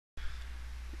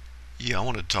Yeah, I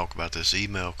wanted to talk about this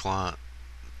email client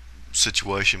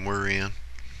situation we're in.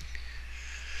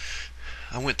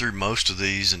 I went through most of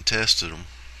these and tested them,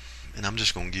 and I'm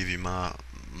just going to give you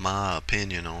my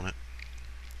opinion on it.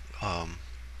 Um,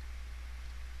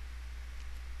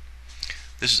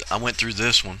 I went through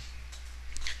this one.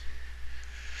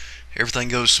 Everything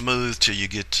goes smooth till you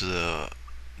get to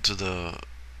the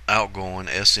outgoing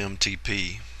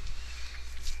SMTP.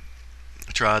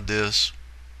 I tried this.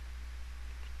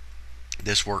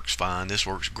 This works fine. This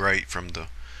works great from the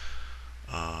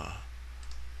uh,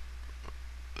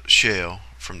 shell,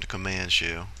 from the command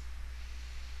shell.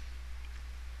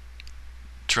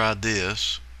 Tried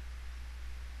this.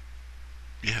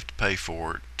 You have to pay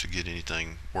for it to get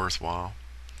anything worthwhile.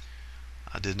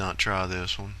 I did not try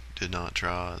this one. Did not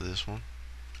try this one.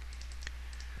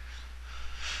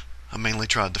 I mainly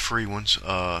tried the free ones.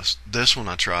 This one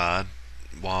I tried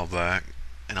a while back,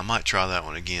 and I might try that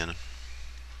one again.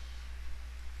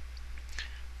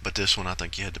 But this one I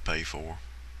think you had to pay for.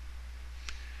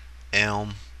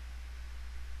 Elm,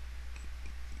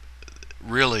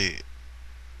 really,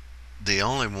 the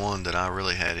only one that I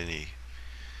really had any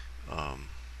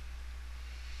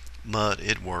mud.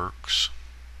 It works.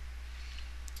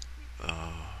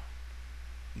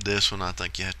 This one I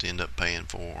think you have to end up paying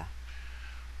for.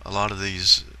 A lot of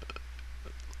these.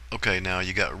 Okay, now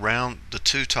you got round. The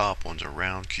two top ones are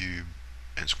Round Cube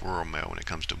and Squirrel Mail when it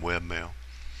comes to webmail,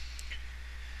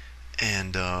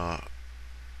 and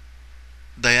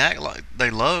they act like they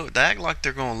load. They act like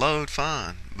they're going to load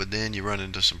fine, but then you run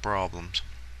into some problems.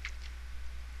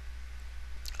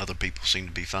 Other people seem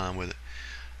to be fine with it.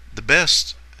 The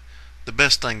best, the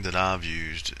best thing that I've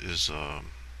used is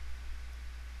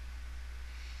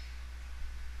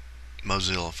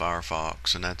Mozilla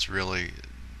Firefox, and that's really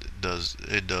does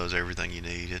everything you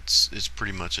need. It's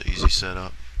pretty much an easy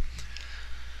setup.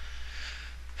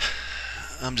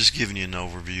 I'm just giving you an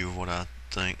overview of what I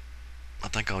think. I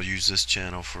think I'll use this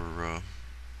channel for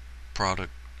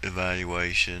product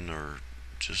evaluation or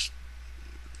just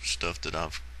stuff that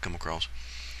I've come across.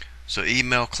 So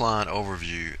email client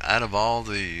overview. Out of all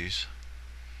these,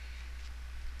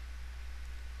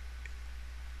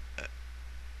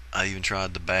 I even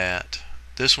tried the bat.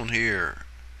 This one here,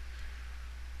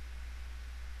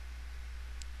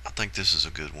 I think this is a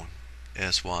good one.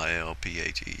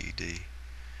 SYLPHEED.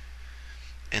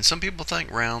 And some people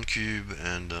think Round Cube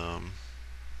and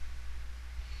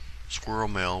Squirrel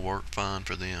Mail work fine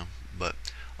for them. But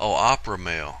Opera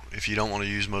Mail. If you don't want to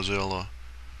use Mozilla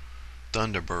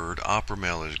Thunderbird, Opera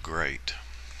Mail is great.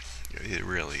 It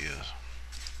really is.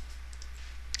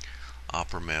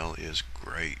 Opera Mail is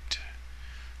great.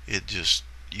 It just,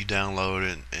 you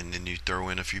download it and then you throw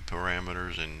in a few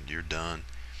parameters and you're done.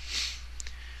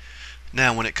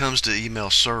 Now when it comes to email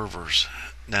servers,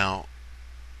 now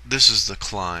this is the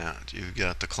client. You've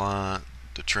got the client,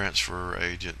 the transfer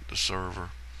agent, the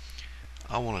server.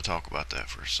 I want to talk about that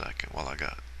for a second while I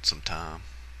got some time.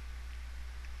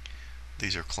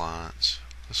 These are clients.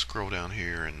 Let's scroll down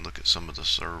here and look at some of the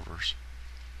servers.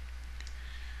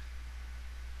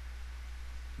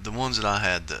 The ones that I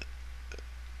had, that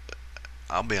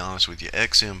I'll be honest with you,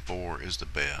 EXIM4 is the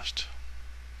best.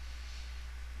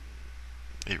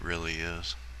 It really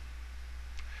is.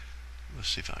 Let's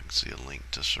see if I can see a link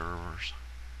to servers.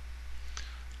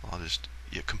 I'll just,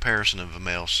 yeah, comparison of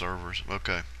mail servers.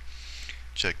 Okay,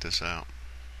 check this out.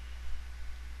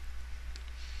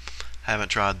 Haven't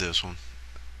tried this one.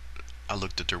 I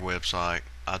looked at their website.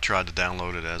 I tried to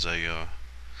download it as a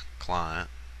client.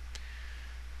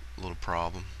 A little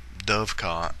problem.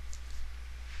 Dovecot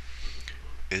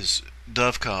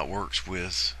works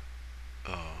with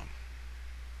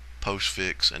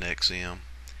Postfix and XM.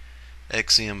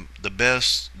 The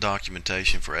best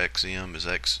documentation for XM is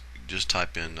just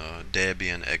type in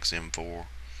Debian EXIM4.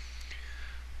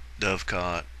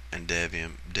 Dovecot and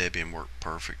Debian work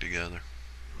perfect together.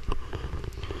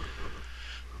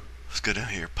 Let's go down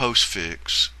here.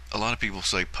 Postfix. A lot of people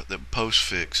say that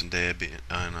Postfix and Debian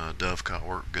and Dovecot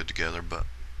work good together, but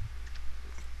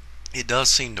it does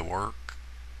seem to work.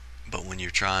 But when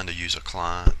you're trying to use a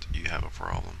client, you have a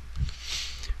problem.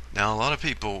 Now, a lot of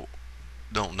people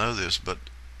don't know this, but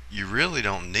you really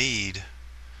don't need,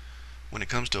 when it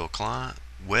comes to a client,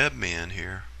 Webmin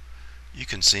here. You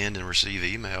can send and receive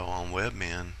email on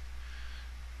Webmin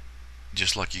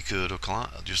just like you could a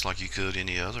client, just like you could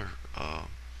any other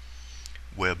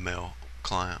webmail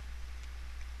client.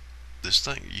 This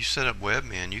thing, you set up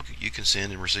Webmin, you can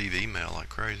send and receive email like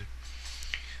crazy.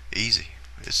 Easy.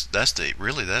 That's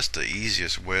the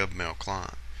easiest webmail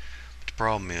client. But the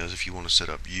problem is, if you want to set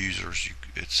up users,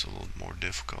 it's a little more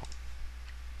difficult.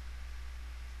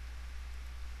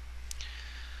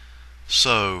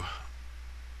 So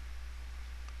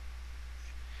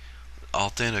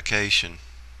authentication.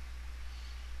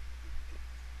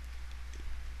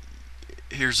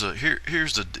 Here's a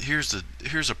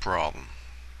problem.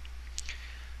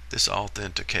 This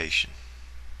authentication.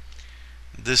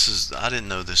 This is, I didn't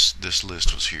know this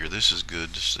list was here. This is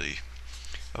good to see.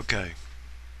 Okay.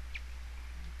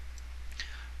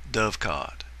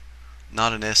 Dovecot,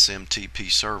 not an SMTP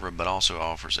server, but also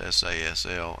offers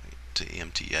SASL to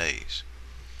MTAs.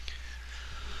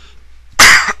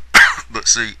 But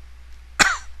see,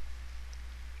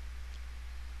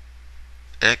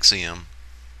 EXIM,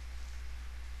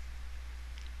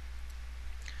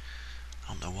 I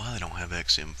don't know why they don't have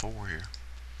EXIM4 here.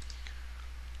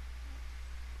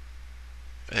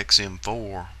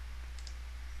 EXIM4,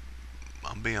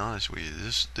 I'll be honest with you,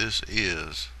 this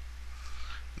is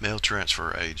mail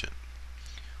transfer agent.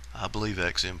 I believe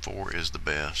EXIM4 is the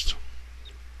best.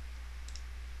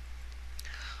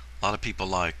 A lot of people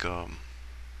like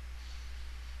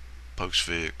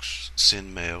Postfix,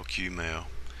 SendMail, QMail,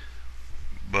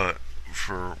 but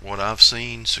for what I've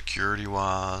seen, security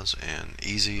wise and the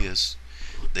easiest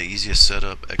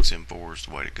setup, EXIM4 is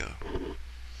the way to go.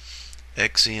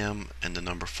 EXIM and the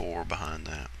number 4 behind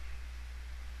that,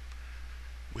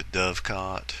 with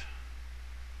Dovecot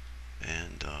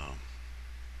and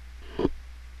let's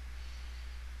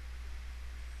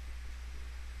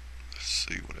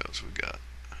see what else we got.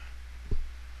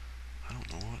 I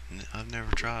don't know what, I've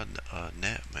never tried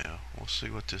NetMail. We'll see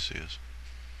what this is.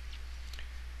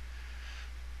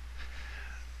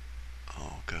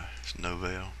 Oh, okay, it's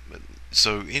Novell. But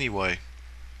so anyway,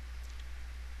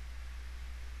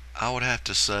 I would have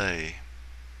to say,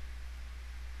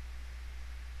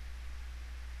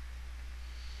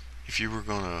 if you were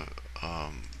gonna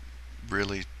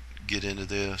really get into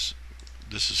this,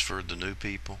 this is for the new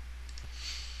people.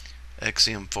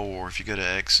 EXIM4, if you go to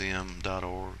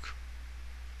exim.org,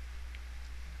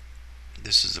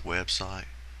 this is the website.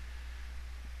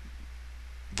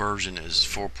 Version is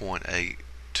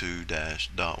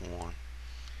 4.82-.1,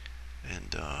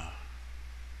 and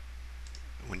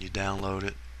when you download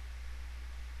it,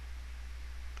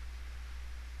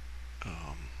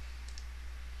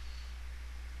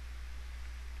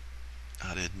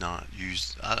 I did not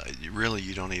use, really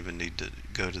you don't even need to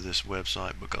go to this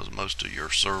website, because most of your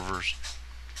servers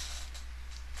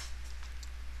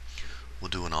will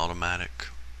do an automatic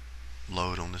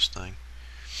load on this thing.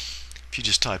 If you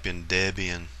just type in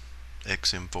Debian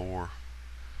EXIM4,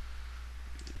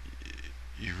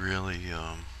 you really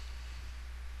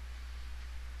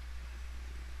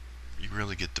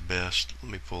get the best.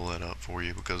 Let me pull that up for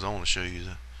you, because I want to show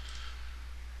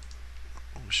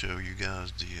you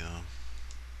guys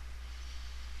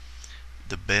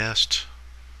the best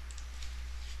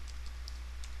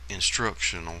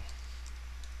instructional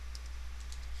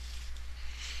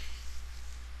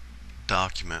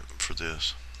document for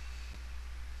this.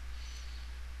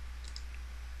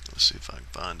 Let's see if I can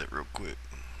find it real quick.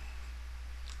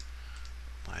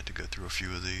 I had to go through a few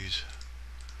of these,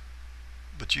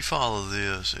 but you follow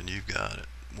this and you've got it.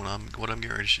 What I'm getting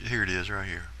ready to, here it is right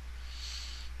here.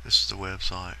 This is the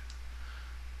website,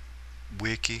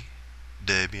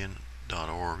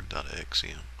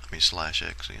 wiki.debian.org.exim.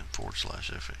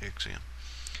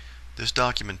 This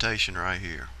documentation right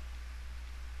here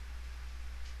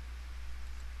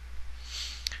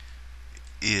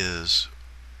is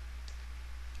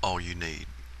all you need.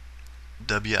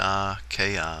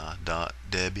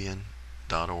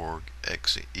 wiki.debian.org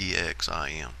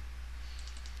EXIM.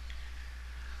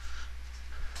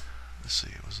 Let's see,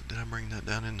 did I bring that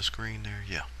down in the screen there?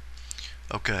 Yeah.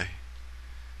 Okay.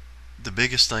 The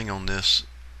biggest thing on this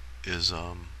is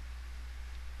let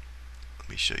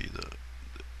me show you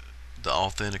the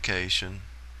authentication.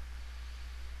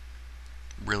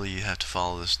 Really, you have to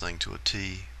follow this thing to a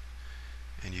T,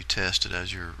 and you test it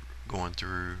as you're going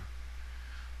through.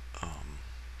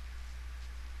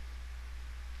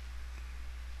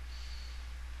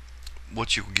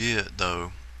 What you'll get,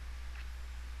 though,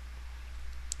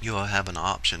 you'll have an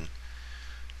option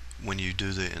when you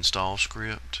do the install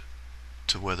script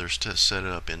to whether it's to set it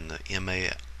up in the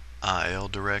MAIL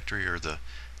directory or the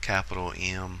capital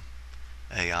MAILR.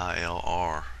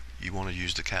 You want to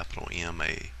use the capital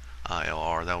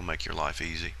MAILR. That will make your life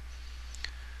easy.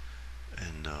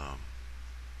 And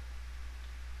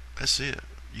that's it.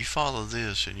 You follow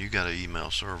this and you got an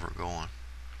email server going.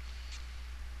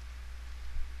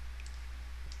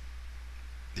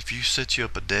 If you set you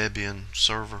up a Debian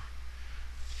server,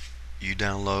 you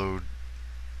download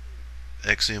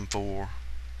EXIM4,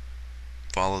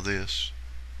 follow this,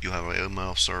 you'll have an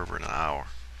email server in an hour.